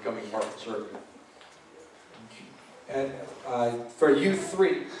bit more, becoming more conservative. And for you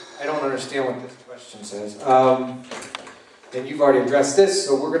 3, I don't understand what this question says. And you've already addressed this,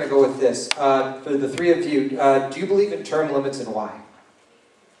 so we're going to go with this. For the 3 of you, do you believe in term limits and why?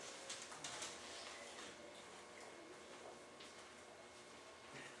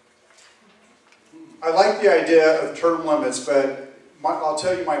 I like the idea of term limits, but I'll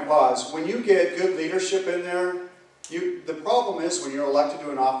tell you my pause. When you get good leadership in there, the problem is when you're elected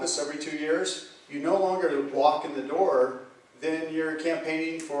to an office every 2 years, you no longer walk in the door, then you're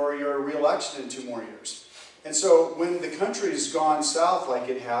campaigning for your re-election in 2 more years. And so when the country's gone south like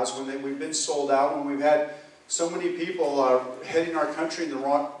it has, when we've been sold out, when we've had so many people heading our country in the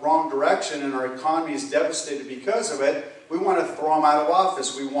wrong direction and our economy is devastated because of it, we want to throw them out of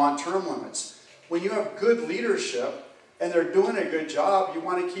office. We want term limits. When you have good leadership and they're doing a good job, you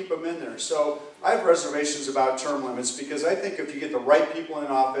want to keep them in there. So I have reservations about term limits because I think if you get the right people in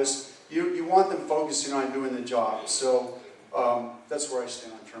office, you want them focusing on doing the job. So that's where I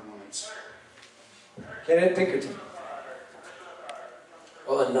stand on term limits. Candidate Pinkerton.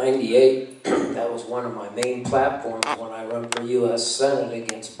 Well, in '98, that was one of my main platforms when I ran for U.S. Senate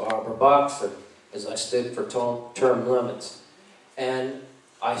against Barbara Boxer, as I stood for term limits. And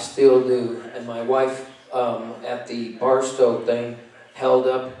I still do. And my wife, at the Barstow thing, held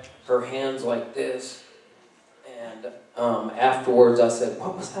up her hands like this. And afterwards I said,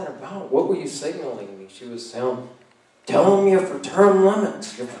 what was that about? What were you signaling me? She was saying, tell them you're for term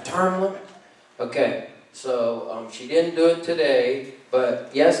limits. You're for term limits. Okay, so she didn't do it today,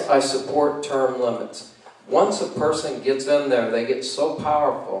 but yes, I support term limits. Once a person gets in there, they get so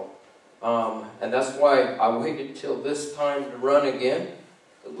powerful. And that's why I waited till this time to run again.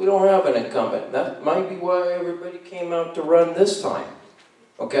 We don't have an incumbent. That might be why everybody came out to run this time.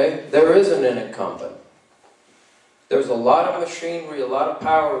 Okay? There isn't an incumbent. There's a lot of machinery, a lot of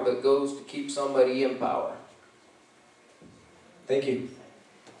power that goes to keep somebody in power. Thank you.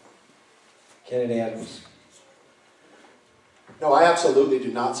 Candidate Adams. No, I absolutely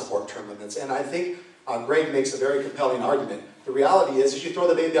do not support term limits, and I think Greg makes a very compelling argument. The reality is you throw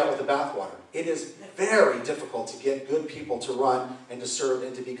the baby out with the bathwater. It is very difficult to get good people to run and to serve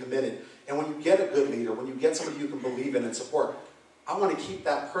and to be committed. And when you get a good leader, when you get somebody you can believe in and support, I want to keep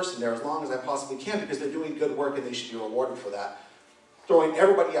that person there as long as I possibly can because they're doing good work and they should be rewarded for that. Throwing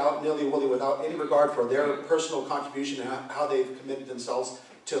everybody out nilly-willy without any regard for their personal contribution and how they've committed themselves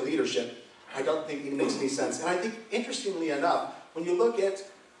to leadership, I don't think it makes any sense. And I think, interestingly enough, when you look at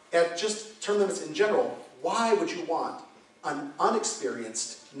just term limits in general, why would you want an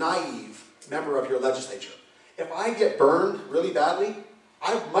unexperienced, naive member of your legislature? If I get burned really badly,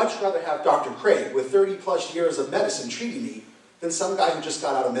 I'd much rather have Dr. Craig with 30 plus years of medicine treating me than some guy who just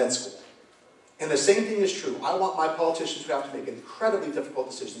got out of med school. And the same thing is true. I want my politicians who have to make incredibly difficult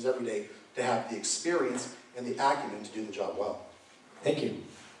decisions every day to have the experience and the acumen to do the job well. Thank you.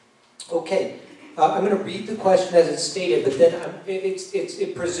 Okay, I'm going to read the question as it's stated, but then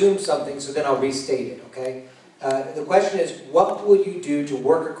it presumes something, so then I'll restate it, okay? The question is, what will you do to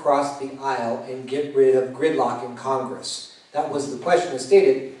work across the aisle and get rid of gridlock in Congress? That was the question as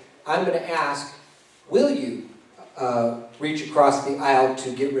stated. I'm going to ask, will you reach across the aisle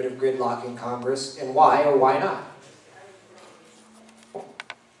to get rid of gridlock in Congress, and why or why not?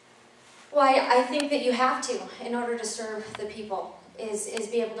 Well, I think that you have to, in order to serve the people, is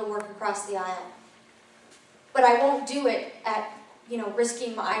be able to work across the aisle. But I won't do it at,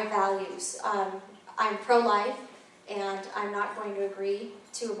 risking my values. I'm pro-life, and I'm not going to agree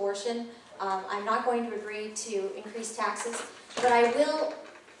to abortion. I'm not going to agree to increase taxes, but I will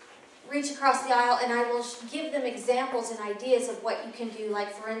reach across the aisle and I will give them examples and ideas of what you can do.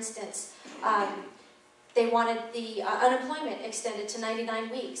 Like, for instance, they wanted the unemployment extended to 99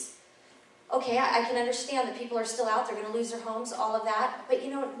 weeks. Okay, I can understand that people are still out, they're going to lose their homes, all of that, but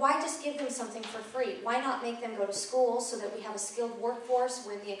why just give them something for free? Why not make them go to school so that we have a skilled workforce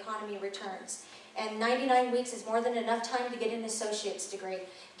when the economy returns? And 99 weeks is more than enough time to get an associate's degree.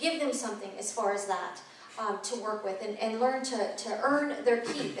 Give them something as far as that to work with and learn to earn their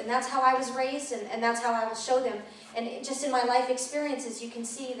keep. And that's how I was raised, and that's how I will show them. And just in my life experiences, you can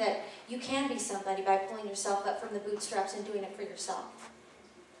see that you can be somebody by pulling yourself up from the bootstraps and doing it for yourself.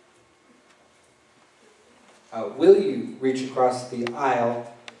 Will you reach across the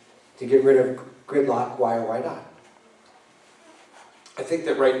aisle to get rid of gridlock, why or why not? I think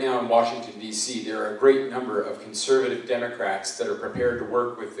that right now in Washington, D.C., there are a great number of conservative Democrats that are prepared to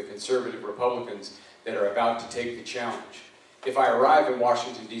work with the conservative Republicans that are about to take the challenge. If I arrive in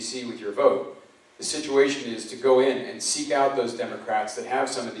Washington, D.C. with your vote, the situation is to go in and seek out those Democrats that have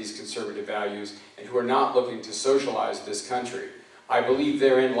some of these conservative values and who are not looking to socialize this country. I believe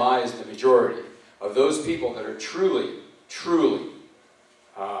therein lies the majority of those people that are truly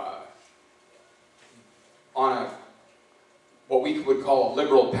on what we would call a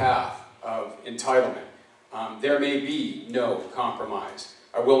liberal path of entitlement. There may be no compromise.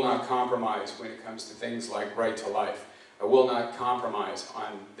 I will not compromise when it comes to things like right to life. I will not compromise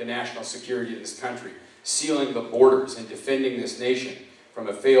on the national security of this country, sealing the borders and defending this nation from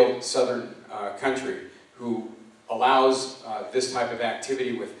a failed southern country who allows this type of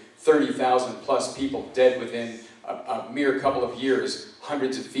activity with 30,000 plus people dead within a mere couple of years,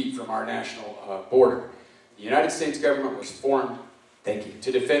 hundreds of feet from our national border. The United States government was formed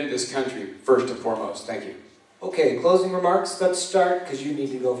to defend this country first and foremost. Thank you. Okay, closing remarks. Let's start, because you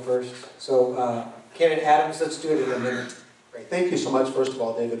need to go first. So, Candidate Adams, let's do it in a minute. Great. Thank you so much, first of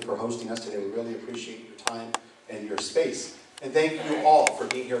all, David, for hosting us today. We really appreciate your time and your space. And thank you all for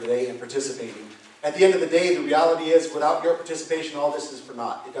being here today and participating. At the end of the day, the reality is, without your participation, all this is for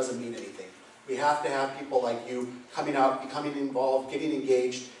naught. It doesn't mean anything. We have to have people like you coming out, becoming involved, getting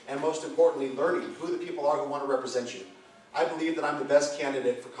engaged, and most importantly, learning who the people are who want to represent you. I believe that I'm the best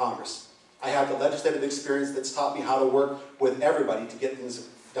candidate for Congress. I have the legislative experience that's taught me how to work with everybody to get things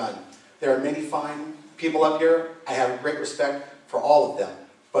done. There are many fine people up here. I have great respect for all of them.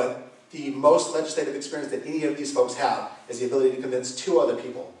 But the most legislative experience that any of these folks have is the ability to convince 2 other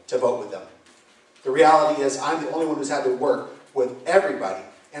people to vote with them. The reality is I'm the only one who's had to work with everybody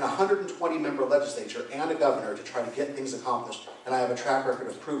in a 120-member legislature and a governor to try to get things accomplished, and I have a track record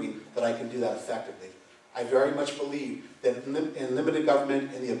of proving that I can do that effectively. I very much believe that in limited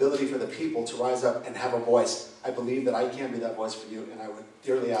government and the ability for the people to rise up and have a voice, I believe that I can be that voice for you, and I would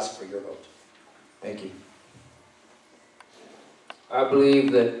dearly ask for your vote. Thank you. I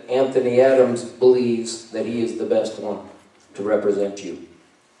believe that Anthony Adams believes that he is the best one to represent you.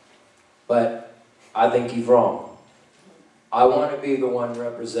 But I think he's wrong. I want to be the one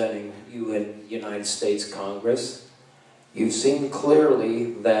representing you in United States Congress. You've seen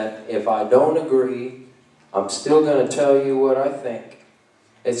clearly that if I don't agree, I'm still going to tell you what I think.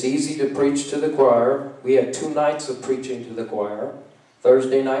 It's easy to preach to the choir. We had 2 nights of preaching to the choir.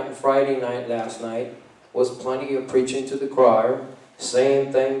 Thursday night and Friday night last night was plenty of preaching to the choir,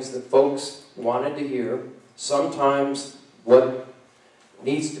 saying things that folks wanted to hear. Sometimes what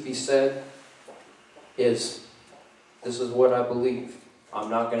needs to be said is, this is what I believe. I'm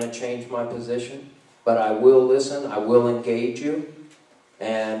not going to change my position, but I will listen, I will engage you,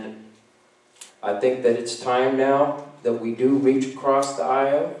 and I think that it's time now that we do reach across the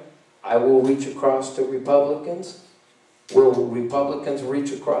aisle. I will reach across to Republicans. Will Republicans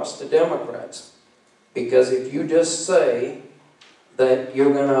reach across to Democrats? Because if you just say that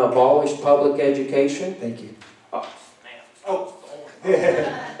you're going to abolish public education... Thank you. Oh, man. Oh.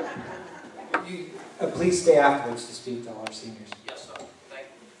 Please stay afterwards to speak to all our seniors. Yes, sir. Thank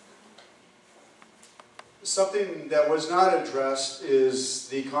you. Something that was not addressed is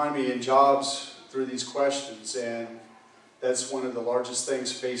the economy and jobs through these questions, and that's one of the largest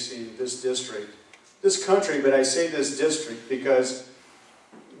things facing this district. This country, but I say this district because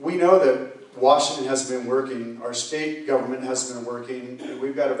we know that Washington hasn't been working, our state government hasn't been working, and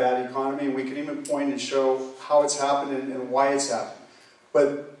we've got a bad economy, and we can even point and show how it's happening and why it's happening.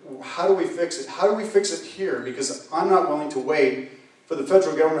 But how do we fix it? How do we fix it here? Because I'm not willing to wait for the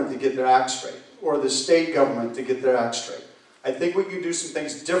federal government to get their act straight, or the state government to get their act straight. I think we can do some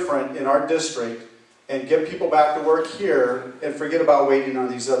things different in our district and get people back to work here and forget about waiting on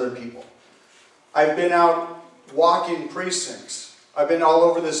these other people. I've been out walking precincts. I've been all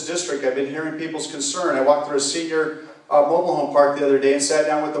over this district. I've been hearing people's concern. I walked through a senior mobile home park the other day and sat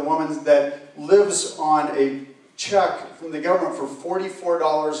down with a woman that lives on a check from the government for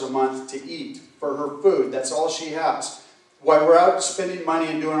 $44 a month to eat for her food. That's all she has. While we're out spending money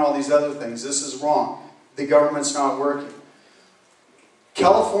and doing all these other things, this is wrong. The government's not working.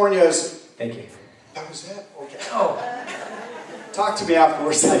 California's... Thank you. That was it? Okay. Oh. Talk to me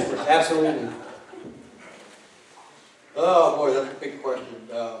afterwards. Absolutely. Oh boy, that's a big question.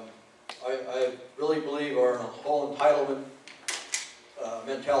 I really believe our whole entitlement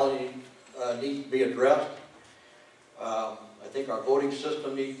mentality needs to be addressed. I think our voting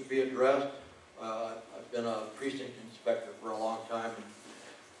system needs to be addressed. I've been a precinct inspector for a long time, and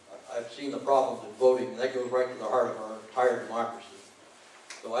I've seen the problems with voting, and that goes right to the heart of our entire democracy.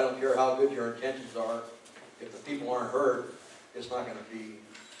 So I don't care how good your intentions are, if the people aren't heard, it's not going to be,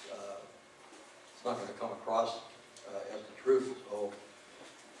 it's not going to come across as the truth. So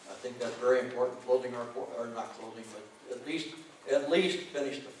I think that's very important. Closing our, or not closing, but at least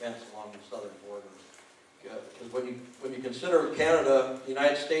finish the fence along the southern border. Because when you consider Canada, the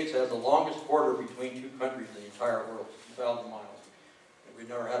United States has the longest border between two countries in the entire world, 2,000 miles. And we've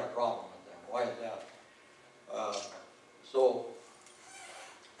never had a problem with that. Why is that?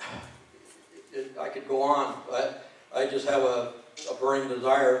 I could go on, but I just have a burning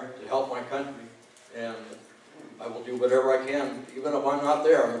desire to help my country, and I will do whatever I can. Even if I'm not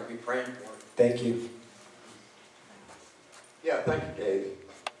there, I'm going to be praying for it. Thank you. Yeah, thank you, Dave.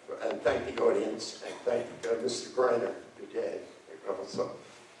 And thank the audience, and thank Mr. Greiner today. Also,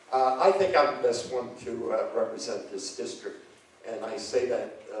 I think I'm the best one to represent this district, and I say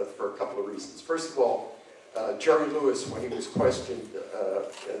that for a couple of reasons. First of all, Jerry Lewis, when he was questioned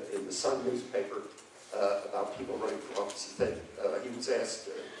in the Sun newspaper about people running for office, he was asked,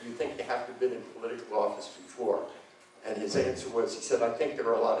 do you think you have to have been in political office before? And his answer was, he said, I think there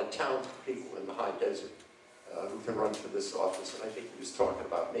are a lot of talented people in the high desert who can run for this office. And I think he was talking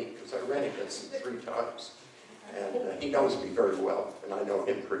about me, because I ran against him 3 times. And he knows me very well, and I know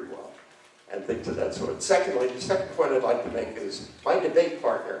him pretty well, and things of that sort. Secondly, the second point I'd like to make is my debate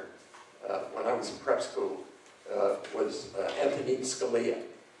partner when I was in prep school was Anthony Scalia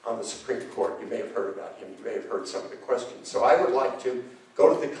on the Supreme Court. You may have heard about him. You may have heard some of the questions. So I would like to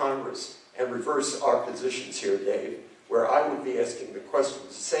go to the Congress and reverse our positions here, Dave, where I would be asking the questions,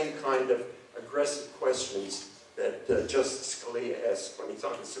 the same kind of aggressive questions that Justice Scalia asked when he's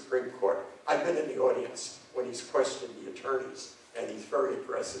on the Supreme Court. I've been in the audience when he's questioned the attorneys, and he's very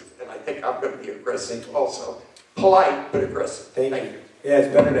aggressive, and I think I'm going to be aggressive also. Polite, but aggressive. Thank you. Yeah,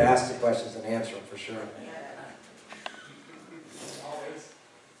 it's better to ask the questions than answer them, for sure.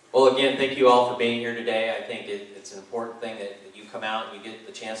 Well, again, thank you all for being here today. I think it's an important thing that you come out and you get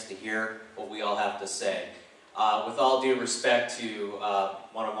the chance to hear what we all have to say. With all due respect to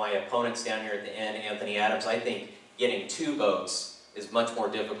one of my opponents down here at the end, Anthony Adams, I think getting 2 votes is much more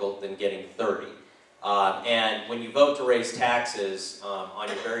difficult than getting 30. And when you vote to raise taxes on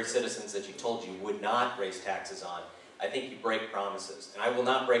your very citizens that you told you would not raise taxes on, I think you break promises. And I will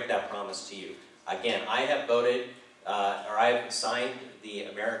not break that promise to you. Again, I have voted, or I have signed the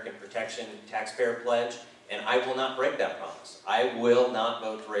American Protection Taxpayer Pledge, and I will not break that promise. I will not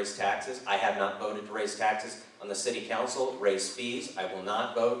vote to raise taxes. I have not voted to raise taxes on the City Council, raise fees. I will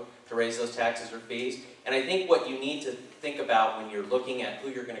not vote to raise those taxes or fees. And I think what you need to think about when you're looking at who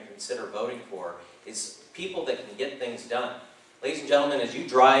you're going to consider voting for is people that can get things done. Ladies and gentlemen, as you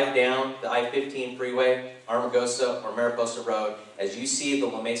drive down the I-15 freeway, Armagosa or Mariposa Road, as you see the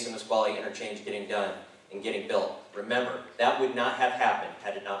La Mesa Nisqually interchange getting done, and getting built. Remember, that would not have happened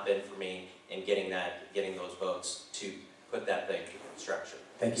had it not been for me in getting those votes to put that thing to construction.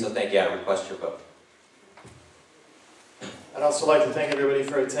 Thank you. So thank you. I request your vote. I'd also like to thank everybody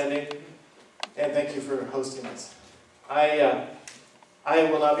for attending, and thank you for hosting this. I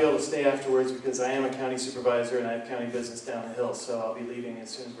will not be able to stay afterwards because I am a county supervisor and I have county business down the hill, so I'll be leaving as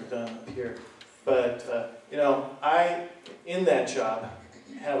soon as we're done up here. But, you know, I, in that job,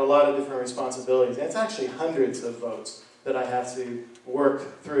 have a lot of different responsibilities. And it's actually hundreds of votes that I have to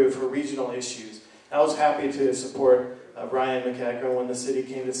work through for regional issues. I was happy to support Brian McCacker when the city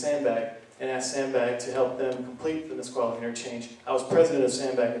came to Sandbag and asked Sandbag to help them complete the Nisqually interchange. I was president of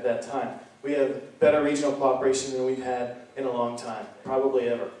Sandbag at that time. We have better regional cooperation than we've had in a long time, probably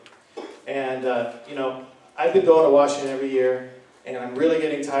ever. And, you know, I've been going to Washington every year, and I'm really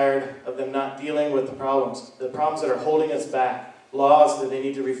getting tired of them not dealing with the problems that are holding us back, laws that they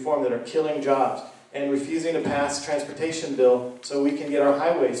need to reform that are killing jobs, and refusing to pass a transportation bill so we can get our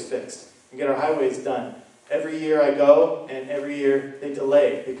highways fixed and get our highways done. Every year I go, and every year they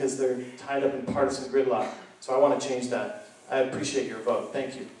delay because they're tied up in partisan gridlock. So I want to change that. I appreciate your vote.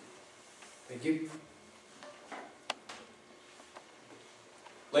 Thank you. Thank you.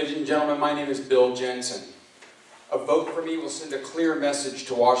 Ladies and gentlemen, my name is Bill Jensen. A vote for me will send a clear message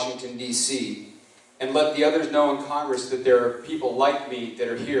to Washington, D.C., and let the others know in Congress that there are people like me that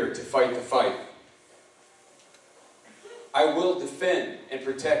are here to fight the fight. I will defend and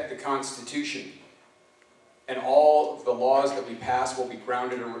protect the Constitution, and all of the laws that we pass will be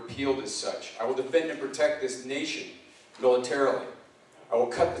grounded and repealed as such. I will defend and protect this nation militarily. I will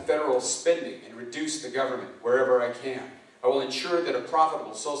cut the federal spending and reduce the government wherever I can. I will ensure that a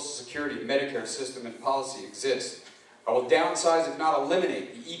profitable Social Security and Medicare system and policy exists. I will downsize, if not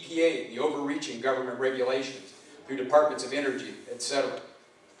eliminate, the EPA and the overreaching government regulations through departments of energy, etc.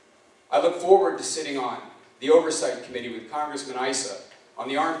 I look forward to sitting on the Oversight Committee with Congressman Issa, on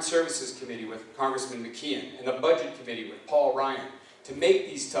the Armed Services Committee with Congressman McKeon, and the Budget Committee with Paul Ryan to make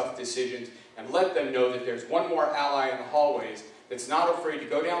these tough decisions and let them know that there's one more ally in the hallways that's not afraid to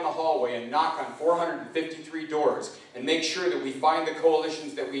go down the hallway and knock on 453 doors and make sure that we find the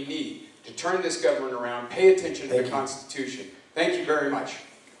coalitions that we need to turn this government around, pay attention to the Constitution. Thank you very much.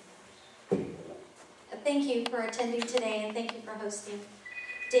 Thank you for attending today, and thank you for hosting.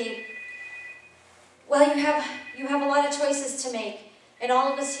 Dave, well, you have a lot of choices to make, and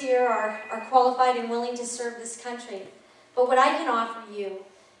all of us here are qualified and willing to serve this country. But what I can offer you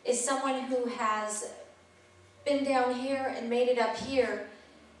is someone who has been down here and made it up here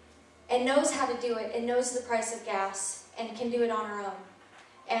and knows how to do it and knows the price of gas and can do it on her own.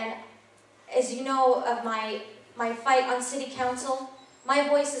 And as you know of my fight on city council, my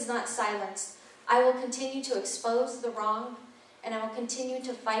voice is not silenced. I will continue to expose the wrong, and I will continue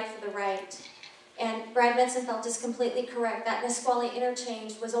to fight for the right. And Brad Metzenfeld is completely correct. That Nisqually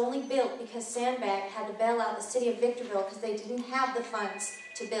interchange was only built because Sandbag had to bail out the city of Victorville because they didn't have the funds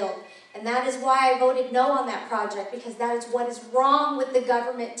to build. And that is why I voted no on that project, because that is what is wrong with the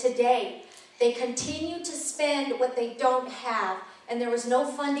government today. They continue to spend what they don't have, and there was no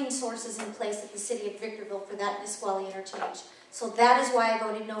funding sources in place at the city of Victorville for that Nisqually interchange. So that is why I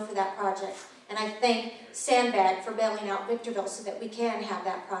voted no for that project. And I thank Sandbag for bailing out Victorville so that we can have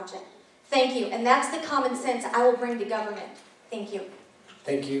that project. Thank you. And that's the common sense I will bring to government. Thank you.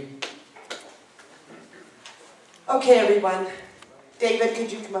 Thank you. Okay, everyone. David,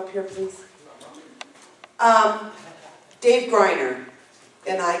 could you come up here, please? Dave Greiner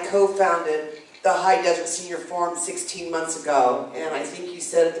and I co-founded the High Desert Senior Forum 16 months ago, and I think you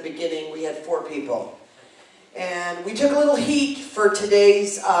said at the beginning we had 4 people. And we took a little heat for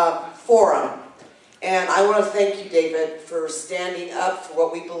today's forum. And I want to thank you, David, for standing up for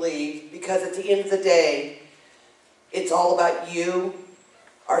what we believe, because at the end of the day, it's all about you,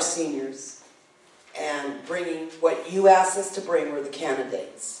 our seniors, and bringing what you asked us to bring were the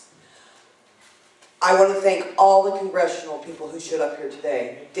candidates. I want to thank all the congressional people who showed up here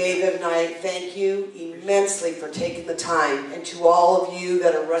today. David and I thank you immensely for taking the time, and to all of you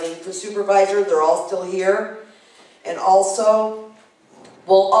that are running for supervisor, they're all still here. And also,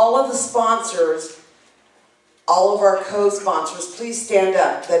 will all of the sponsors, all of our co-sponsors, please stand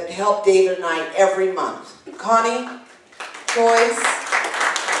up, that help David and I every month. Connie, Joyce,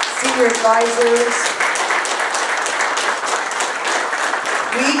 senior advisors.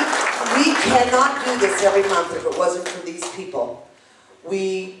 We cannot do this every month if it wasn't for these people.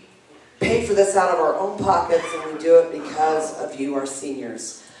 We pay for this out of our own pockets, and we do it because of you, our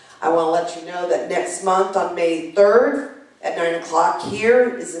seniors. I want to let you know that next month on May 3rd at 9 o'clock here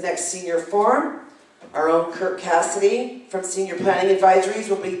is the next senior forum. Our own Kirk Cassidy from Senior Planning Advisories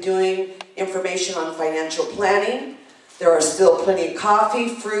will be doing information on financial planning. There are still plenty of coffee,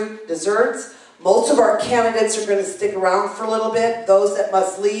 fruit, desserts. Most of our candidates are going to stick around for a little bit. Those that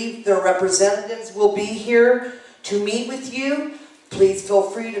must leave, their representatives will be here to meet with you. Please feel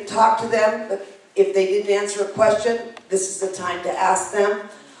free to talk to them. But if they didn't answer a question, this is the time to ask them.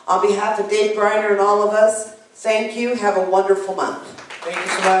 On behalf of Dave Greiner and all of us, thank you. Have a wonderful month. Thank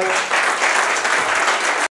you so much.